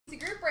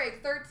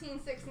of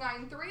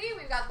 13693.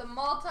 We've got the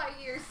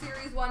multi-year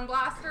Series 1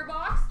 blaster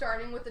box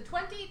starting with the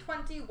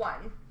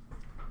 2021.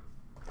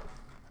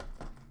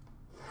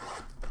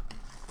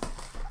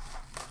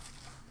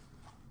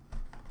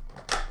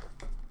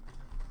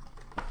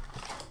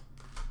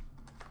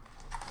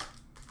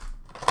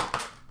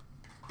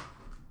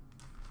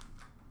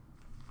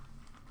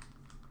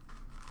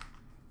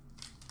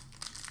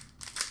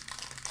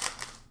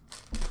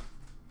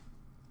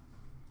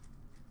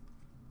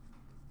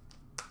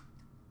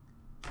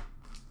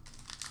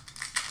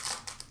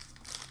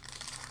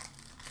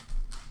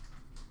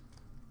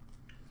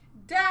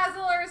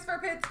 Dazzlers for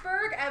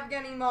Pittsburgh,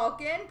 Evgeny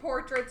Malkin.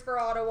 Portraits for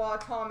Ottawa,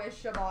 Thomas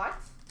Chabot.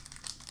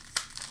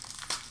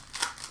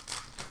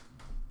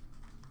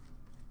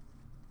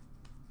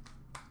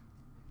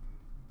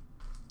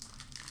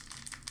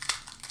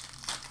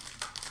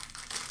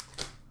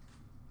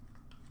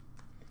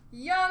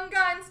 Young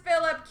Guns,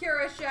 Philip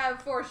Kurashev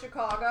for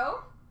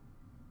Chicago.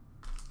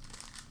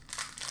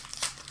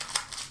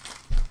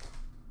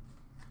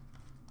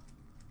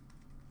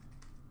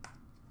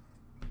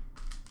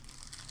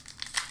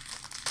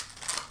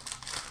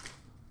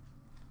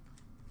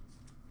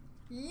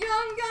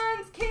 Young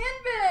Guns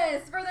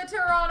Canvas for the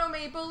Toronto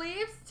Maple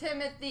Leafs,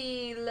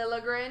 Timothy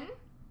Liljegren.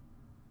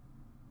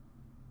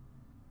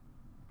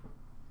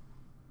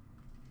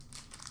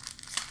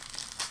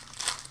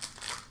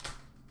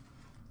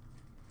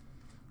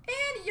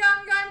 And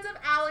Young Guns of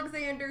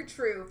Alexander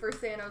True for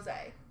San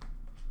Jose.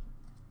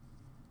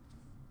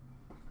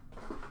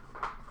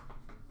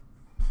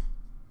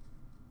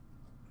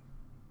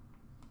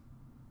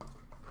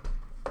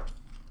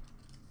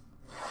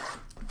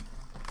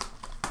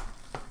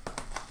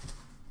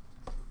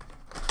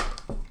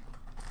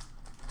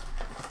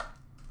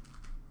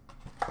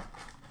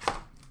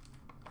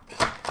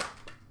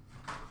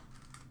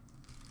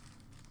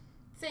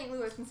 St.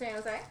 Louis and San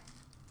Jose.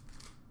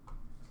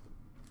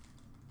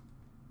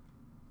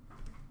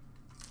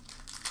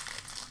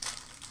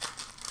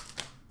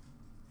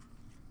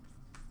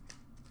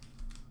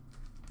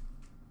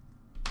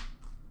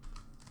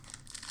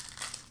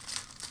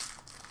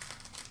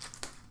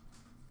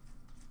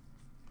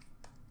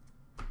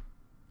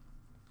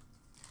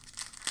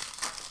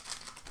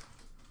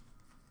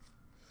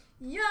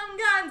 Young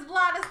Guns,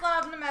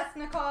 Vladislav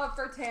Nemesnikov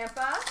for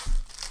Tampa.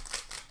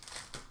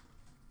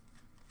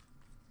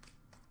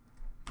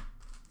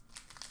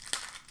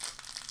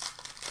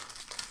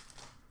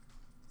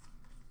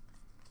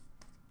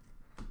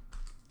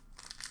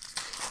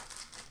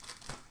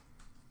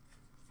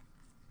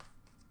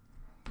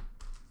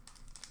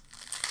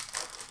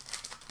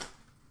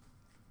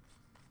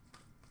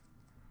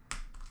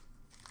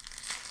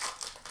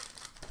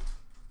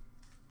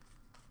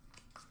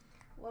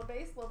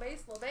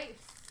 Little base.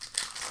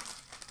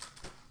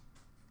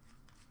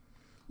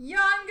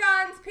 Young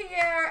Guns,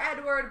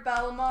 Pierre-Edouard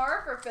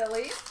Bellemare for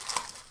Philly.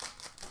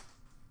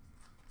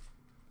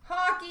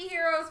 Hockey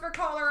Heroes for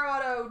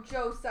Colorado,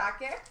 Joe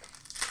Sakic.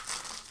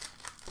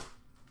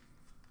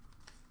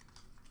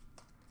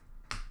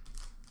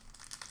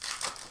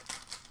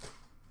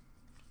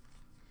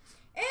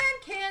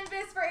 And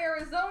Canvas for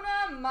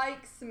Arizona,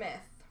 Mike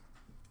Smith.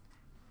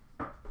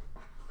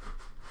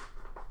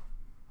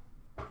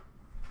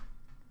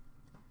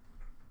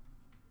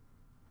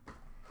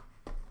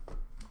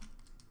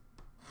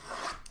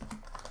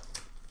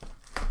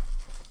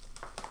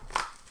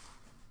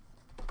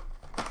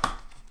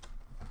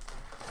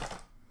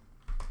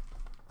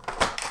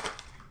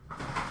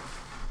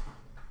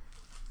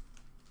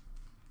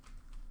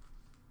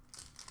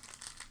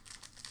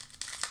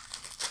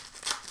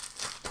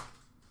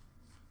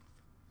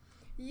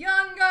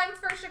 Young Guns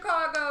for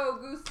Chicago,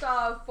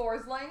 Gustav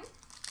Forsling.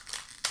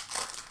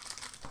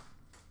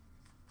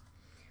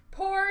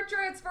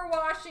 Portraits for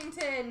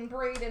Washington,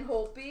 Braden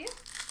Holtby.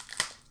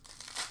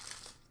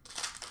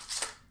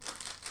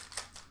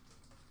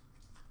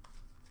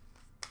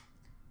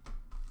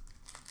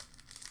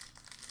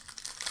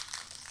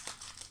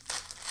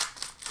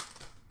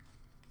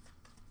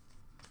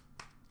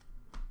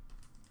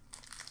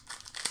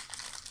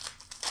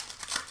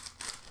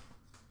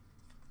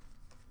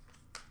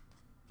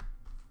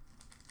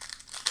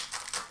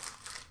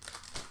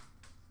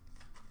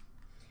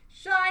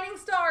 Shining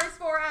Stars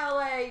for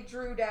LA,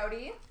 Drew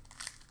Doughty.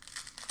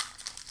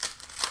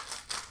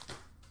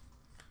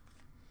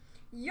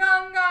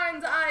 Young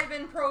Guns,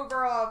 Ivan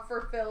Provorov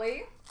for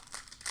Philly.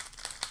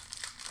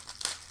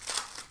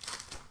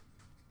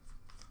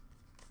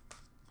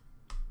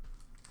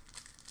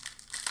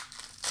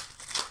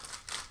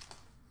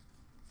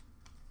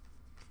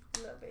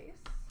 The base.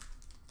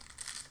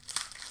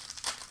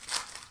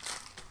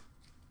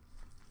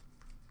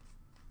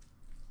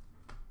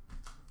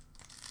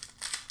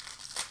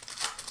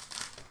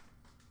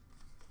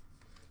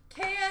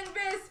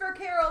 Canvas for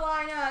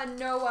Carolina,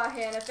 Noah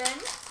Hannafin.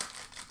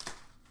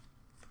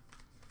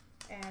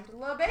 And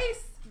La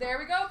Base. There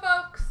we go, folks.